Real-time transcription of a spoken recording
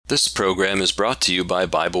This program is brought to you by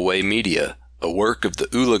Bible Way Media, a work of the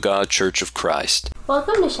Ulaga Church of Christ.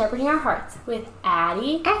 Welcome to Shepherding Our Hearts with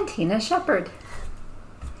Addie and Tina Shepherd.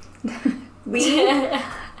 We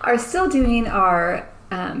are still doing our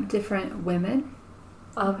different women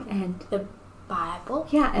and the Bible.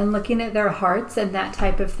 Yeah, and looking at their hearts and that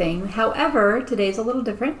type of thing. However, today's a little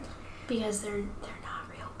different. Because they're not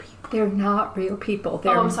real people. They're not real people.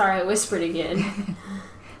 I'm sorry, I whispered again.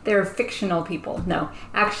 They're fictional people. No,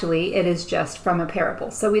 actually, it is just from a parable.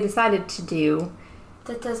 So we decided to do...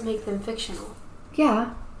 That does make them fictional.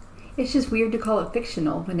 Yeah. It's just weird to call it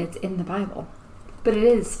fictional when it's in the Bible. But it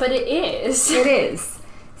is. But it is. It is.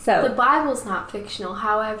 So the Bible's not fictional.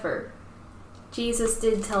 However, Jesus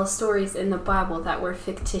did tell stories in the Bible that were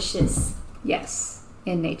fictitious. Yes,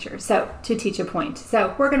 in nature. So, to teach a point.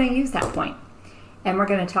 So, we're going to use that point. And we're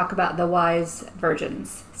going to talk about the wise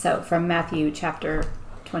virgins. So, from Matthew chapter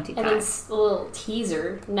 25. And it's a little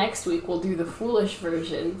teaser. Next week we'll do the foolish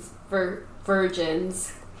virgins.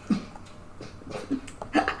 Virgins.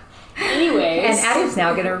 Anyways. And Addie's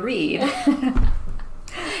now going to read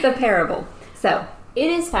the parable. So, it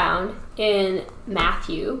is found in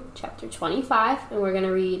Matthew chapter 25, and we're going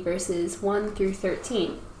to read verses 1 through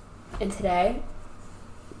 13. And today,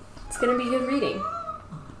 it's going to be good reading.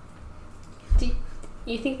 Do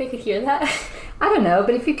you think they could hear that? I don't know,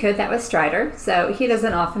 but if you could, that was Strider. So he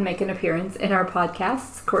doesn't often make an appearance in our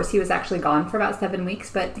podcasts. Of course, he was actually gone for about 7 weeks,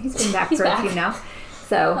 but he's been back for a few now.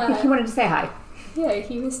 So he wanted to say hi. Yeah,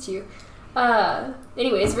 he missed you.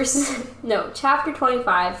 Anyways, chapter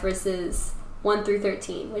 25, verses 1 through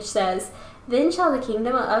 13, which says, "Then shall the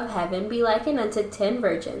kingdom of heaven be likened unto 10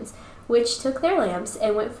 virgins, which took their lamps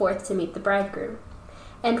and went forth to meet the bridegroom.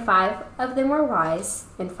 And 5 of them were wise,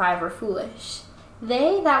 and 5 were foolish.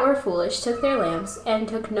 They that were foolish took their lamps, and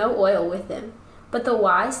took no oil with them. But the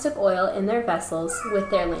wise took oil in their vessels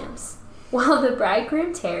with their lamps. While the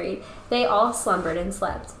bridegroom tarried, they all slumbered and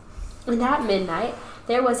slept. And at midnight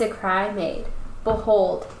there was a cry made,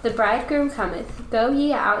 Behold, the bridegroom cometh, go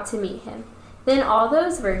ye out to meet him. Then all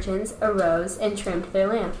those virgins arose and trimmed their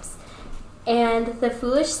lamps. And the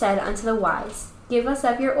foolish said unto the wise, Give us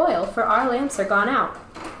of your oil, for our lamps are gone out.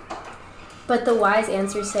 But the wise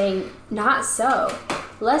answered, saying, Not so,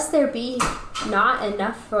 lest there be not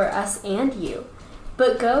enough for us and you.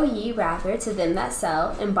 But go ye rather to them that sell,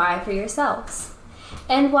 and buy for yourselves.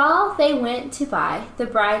 And while they went to buy, the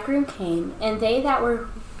bridegroom came, and they that were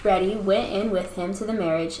ready went in with him to the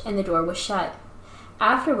marriage, and the door was shut.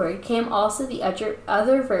 Afterward came also the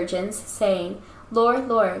other virgins, saying, Lord,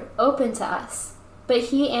 Lord, open to us. But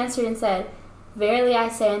he answered and said, Verily I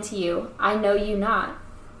say unto you, I know you not.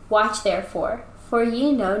 Watch therefore, for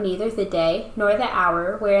ye know neither the day nor the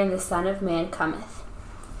hour wherein the Son of Man cometh."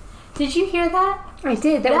 Did you hear that? I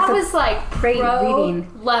did. That was like great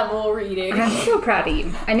reading. Level reading. I'm so proud of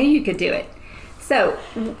you. I knew you could do it. So,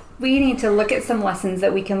 we need to look at some lessons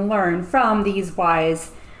that we can learn from these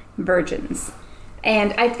wise virgins.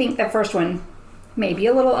 And I think the first one may be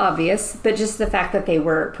a little obvious, but just the fact that they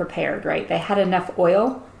were prepared, right? They had enough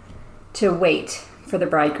oil to wait for the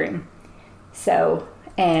bridegroom. So,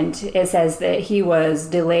 and it says that he was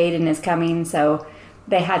delayed in his coming, so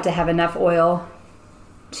they had to have enough oil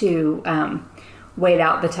to wait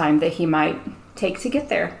out the time that he might take to get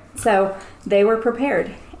there. So they were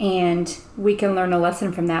prepared, and we can learn a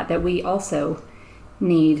lesson from that we also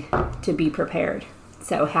need to be prepared.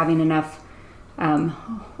 So having enough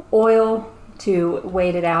oil to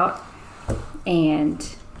wait it out. And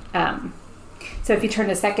so if you turn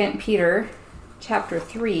to 2 Peter chapter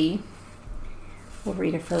 3, we'll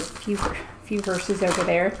read a few verses over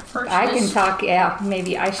there. I can talk,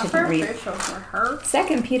 maybe I shouldn't read.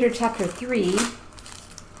 2 Peter chapter 3.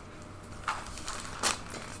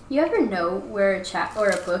 You ever know where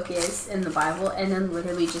a book is in the Bible and then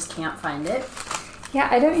literally just can't find it? Yeah,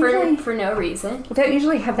 I don't usually... For no reason. I don't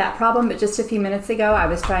usually have that problem, but just a few minutes ago I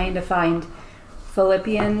was trying to find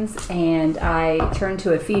Philippians, and I turned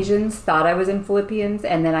to Ephesians, thought I was in Philippians,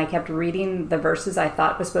 and then I kept reading the verses I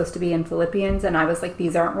thought was supposed to be in Philippians, and I was like,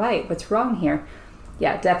 these aren't right. What's wrong here?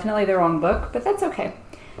 Yeah, definitely the wrong book, but that's okay.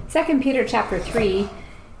 2 Peter chapter 3,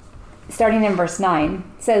 starting in verse 9,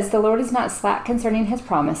 says, "The Lord is not slack concerning his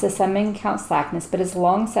promise, as some men count slackness, but is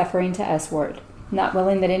long-suffering to usward, not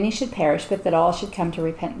willing that any should perish, but that all should come to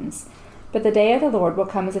repentance. But the day of the Lord will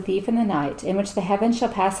come as a thief in the night, in which the heavens shall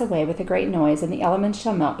pass away with a great noise, and the elements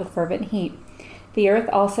shall melt with fervent heat. The earth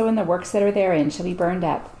also and the works that are therein shall be burned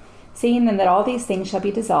up. Seeing then that all these things shall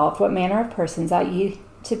be dissolved, what manner of persons ought ye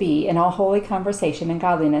to be in all holy conversation and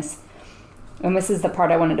godliness?" And this is the part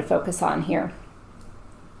I wanted to focus on here.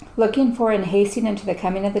 "Looking for and hasting unto the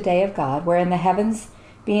coming of the day of God, wherein the heavens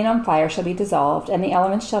being on fire, shall be dissolved, and the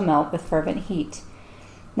elements shall melt with fervent heat.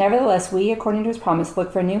 Nevertheless, we, according to his promise,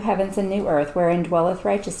 look for new heavens and new earth, wherein dwelleth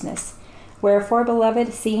righteousness. Wherefore,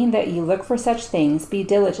 beloved, seeing that ye look for such things, be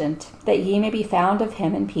diligent, that ye may be found of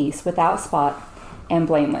him in peace, without spot, and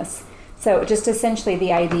blameless. So just essentially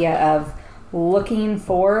the idea of looking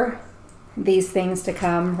for these things to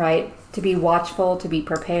come, right? To be watchful, to be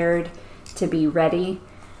prepared, to be ready.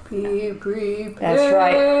 Be prepared. That's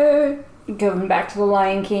right. Going back to the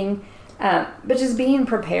Lion King. But just being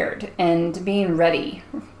prepared and being ready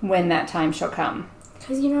when that time shall come.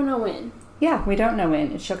 Because you don't know when. Yeah, we don't know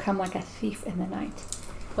when. It shall come like a thief in the night.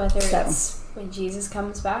 Whether it's when Jesus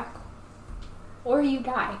comes back or you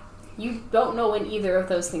die. You don't know when either of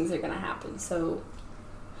those things are going to happen. So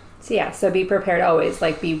yeah, so be prepared always.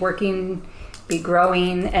 Like, be working, be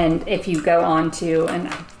growing. And if you go on to,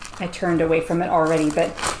 and I turned away from it already,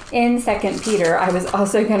 but in 2 Peter, I was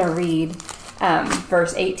also going to read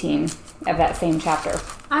verse 18 of that same chapter.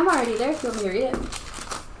 I'm already there if you want me to read it.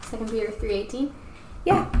 2 Peter 3:18.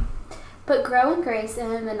 Yeah. But grow in grace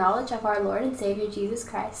and in the knowledge of our Lord and Savior Jesus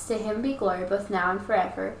Christ. To him be glory both now and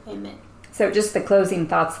forever. Amen. So just the closing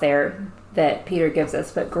thoughts there that Peter gives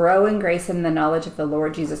us. But grow in grace and the knowledge of the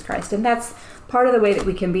Lord Jesus Christ. And that's part of the way that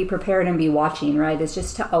we can be prepared and be watching, right? Is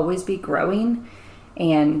just to always be growing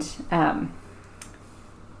and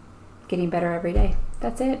getting better every day.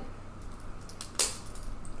 That's it.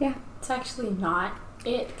 Yeah. It's actually not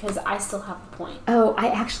it, because I still have a point. Oh, I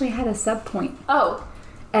actually had a sub point. Oh.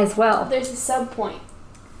 As well. There's a sub point.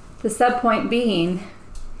 The sub point being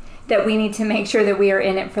that we need to make sure that we are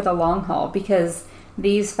in it for the long haul, because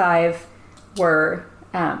these 5 were,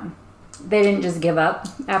 they didn't just give up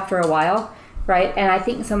after a while, right? And I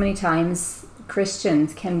think so many times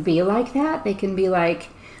Christians can be like that. They can be like,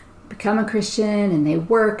 become a Christian, and they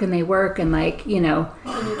work and like,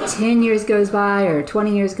 10 years goes by or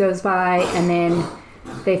 20 years goes by, and then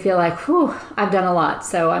they feel like, whew, I've done a lot,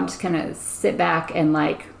 so I'm just gonna sit back and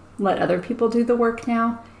like let other people do the work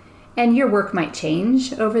now. And your work might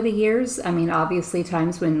change over the years. I mean, obviously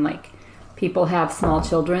times when like people have small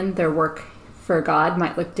children, their work for God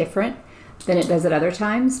might look different than it does at other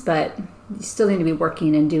times, but you still need to be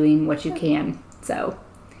working and doing what you can. So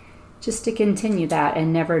just to continue that,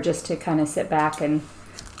 and never just to kind of sit back and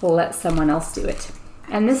let someone else do it.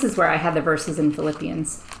 And this is where I had the verses in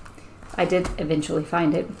Philippians. I did eventually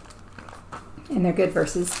find it, and they're good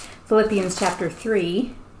verses. Philippians chapter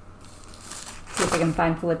 3. See if I can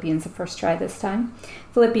find Philippians the first try this time.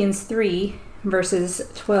 Philippians 3, verses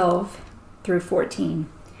 12 through 14.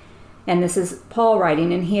 And this is Paul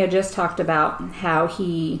writing, and he had just talked about how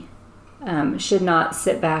he should not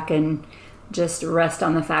sit back and just rest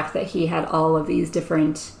on the fact that he had all of these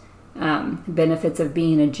different benefits of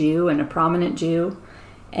being a Jew and a prominent Jew,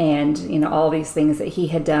 and all these things that he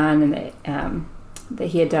had done and that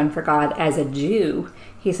he had done for God as a Jew.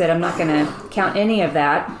 He said, I'm not going to count any of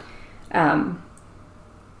that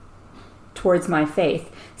towards my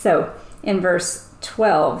faith. So in verse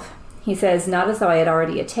 12, he says, not as though I had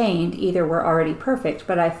already attained, either were already perfect,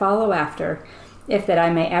 but I follow after, if that I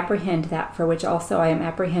may apprehend that for which also I am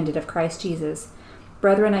apprehended of Christ Jesus.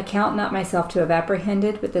 Brethren, I count not myself to have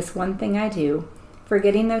apprehended, but this one thing I do,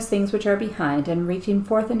 forgetting those things which are behind, and reaching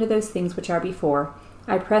forth into those things which are before,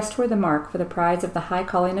 I press toward the mark for the prize of the high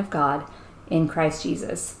calling of God in Christ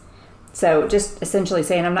Jesus. So just essentially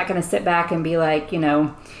saying, I'm not going to sit back and be like,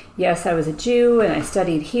 yes, I was a Jew, and I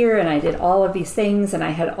studied here, and I did all of these things, and I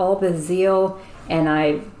had all this zeal, and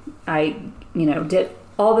I did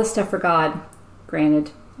all this stuff for God.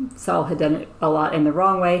 Granted, Saul had done it a lot in the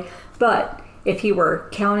wrong way, but if he were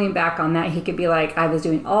counting back on that, he could be like, I was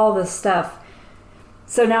doing all this stuff,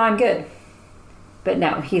 so now I'm good. But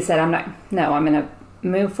no, he said, I'm going to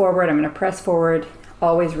move forward, I'm going to press forward,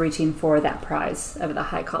 always reaching for that prize of the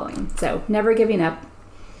high calling. So never giving up.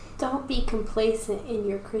 Don't be complacent in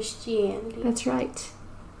your Christianity. That's right.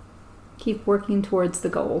 Keep working towards the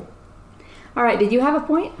goal. All right, did you have a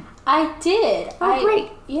point? I did. Oh, great.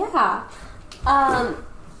 Yeah.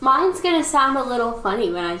 Mine's going to sound a little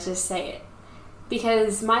funny when I just say it,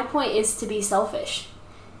 because my point is to be selfish.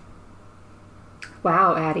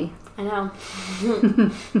 Wow, Addie. I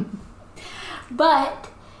know. But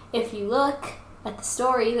if you look at the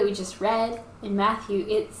story that we just read in Matthew,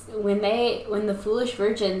 it's when the foolish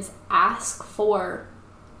virgins ask for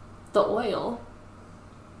the oil,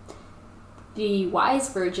 the wise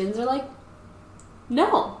virgins are like,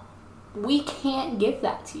 no, we can't give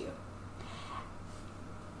that to you.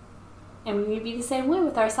 And we would be the same way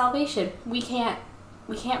with our salvation. We can't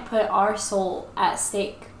put our soul at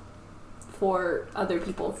stake for other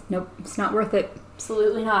people. Nope, it's not worth it.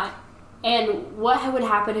 Absolutely not. And what would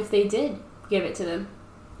happen if they did give it to them?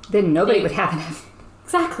 Then nobody would have enough.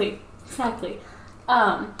 Exactly.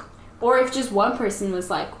 Or if just one person was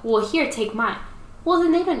like, well, here, take mine. Well,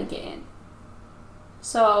 then they don't get in.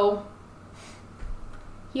 So,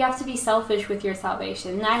 you have to be selfish with your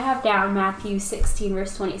salvation. And I have down Matthew 16,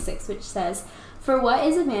 verse 26, which says, "For what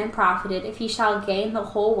is a man profited if he shall gain the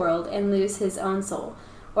whole world and lose his own soul?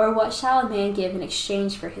 Or what shall a man give in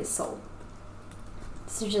exchange for his soul?"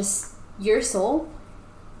 So just, your soul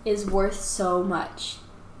is worth so much.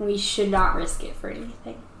 We should not risk it for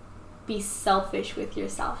anything. Be selfish with your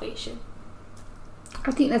salvation.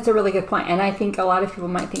 I think that's a really good point. And I think a lot of people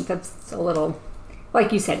might think that's a little,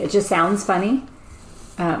 like you said, it just sounds funny.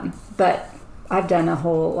 But I've done a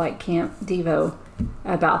whole Camp Devo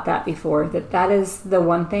about that before, that is the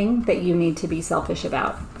one thing that you need to be selfish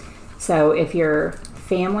about. So if your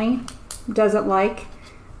family doesn't like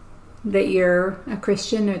that you're a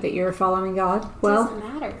Christian or that you're following God, well, it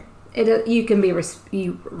doesn't matter. You can be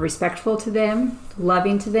respectful to them,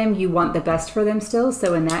 loving to them. You want the best for them still.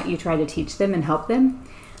 So in that, you try to teach them and help them.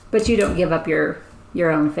 But you don't give up your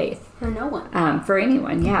own faith. For no one. For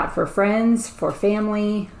anyone, yeah. For friends, for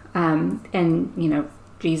family. And,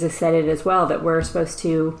 Jesus said it as well, that we're supposed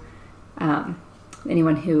to,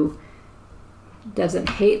 anyone who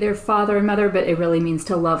doesn't hate their father and mother, but it really means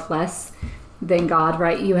to love less than God,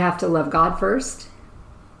 right? You have to love God first.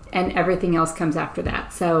 And everything else comes after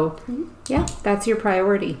that. So, yeah, that's your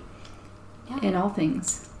priority in all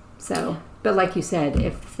things. So, but like you said,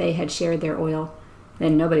 if they had shared their oil,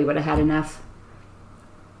 then nobody would have had enough.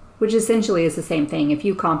 Which essentially is the same thing. If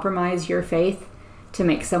you compromise your faith to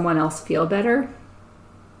make someone else feel better,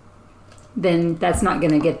 then that's not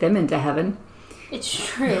going to get them into heaven. It's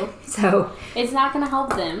true. So, it's not going to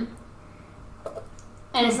help them.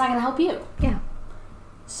 And it's not going to help you. Yeah.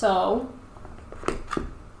 So,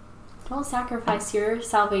 don't sacrifice your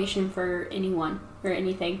salvation for anyone or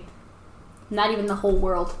anything. Not even the whole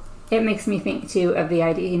world. It makes me think, too, of the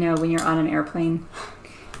idea, when you're on an airplane,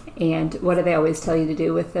 and what do they always tell you to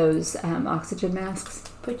do with those oxygen masks?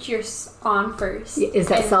 Put yours on first. Is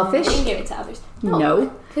that selfish? And give it to others.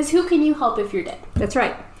 No. Because who can you help if you're dead? That's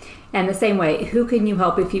right. And the same way, who can you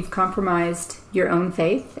help if you've compromised your own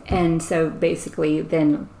faith? And so basically,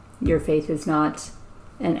 then your faith is not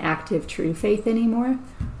an active, true faith anymore.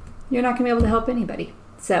 You're not going to be able to help anybody.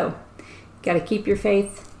 So, got to keep your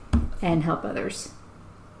faith and help others.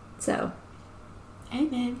 So,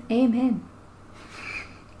 Amen.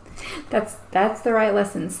 That's the right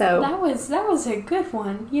lesson. So that was a good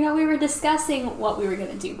one. We were discussing what we were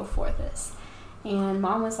going to do before this, and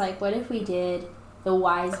Mom was like, "What if we did the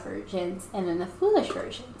wise virgins and then the foolish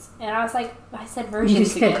virgins?" And I was like, "I said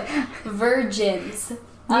virgins again. Virgins."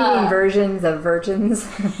 You mean versions of virgins?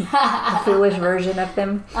 A foolish version of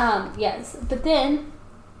them? Yes. But then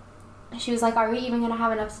she was like, "Are we even going to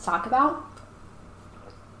have enough to talk about?"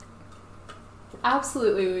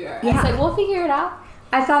 Absolutely we are. Yeah. I said, "We'll figure it out."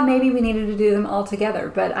 I thought maybe we needed to do them all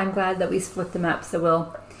together, but I'm glad that we split them up.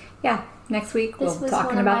 So next week we'll be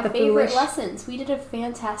talking about the foolish. This was one of my favorite lessons. We did a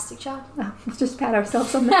fantastic job. Oh, let's just pat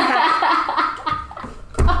ourselves on the back.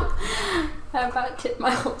 I'm about to tip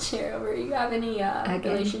my whole chair over. You have any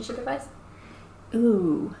relationship advice?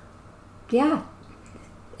 Ooh. Yeah.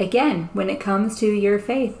 Again, when it comes to your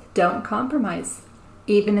faith, don't compromise,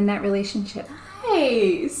 even in that relationship.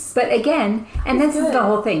 Nice. But again, and this is the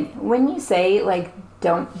whole thing. When you say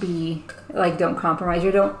don't compromise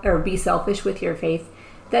or be selfish with your faith,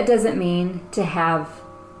 that doesn't mean to have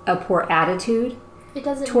a poor attitude. It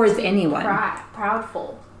doesn't towards mean to be anyone.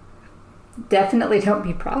 Proudful. Definitely don't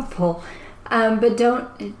be proudful. But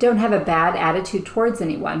don't have a bad attitude towards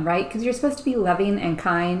anyone, right? Because you're supposed to be loving and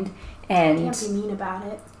kind and... You can't be mean about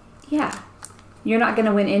it. Yeah. You're not going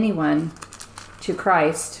to win anyone to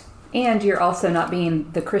Christ, and you're also not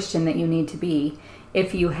being the Christian that you need to be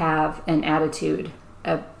if you have an attitude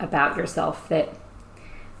about yourself that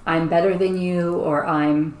I'm better than you, or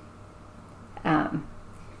I'm... You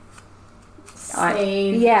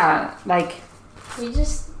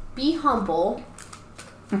just be humble.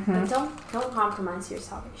 Mm-hmm. But don't compromise your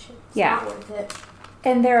salvation. It's not worth it.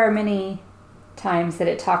 And there are many times that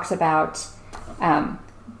it talks about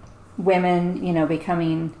women,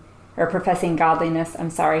 becoming or professing godliness.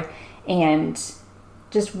 And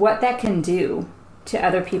just what that can do to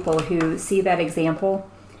other people who see that example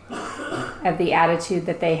of the attitude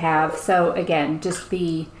that they have. So again, just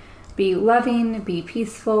be loving, be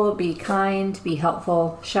peaceful, be kind, be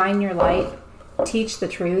helpful, shine your light, teach the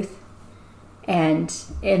truth. And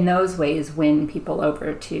in those ways, win people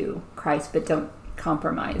over to Christ, but don't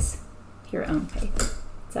compromise your own faith.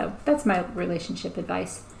 So that's my relationship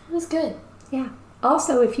advice. It was good. Yeah.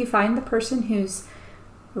 Also, if you find the person who's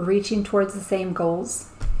reaching towards the same goals,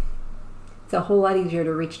 it's a whole lot easier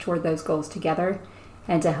to reach toward those goals together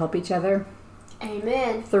and to help each other.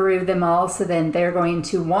 Amen. Through them all, so then they're going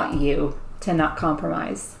to want you to not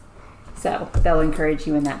compromise. So they'll encourage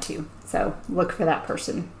you in that too. So look for that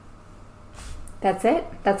person. That's it.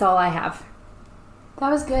 That's all I have. That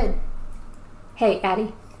was good. Hey,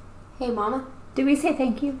 Addie, Hey, Mama. do we say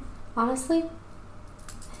thank you? Honestly,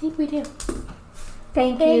 I think we do.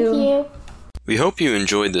 Thank you. We hope you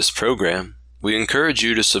enjoyed this program. We encourage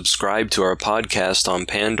you to subscribe to our podcast on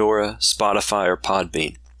Pandora, Spotify, or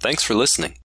Podbean. Thanks for listening.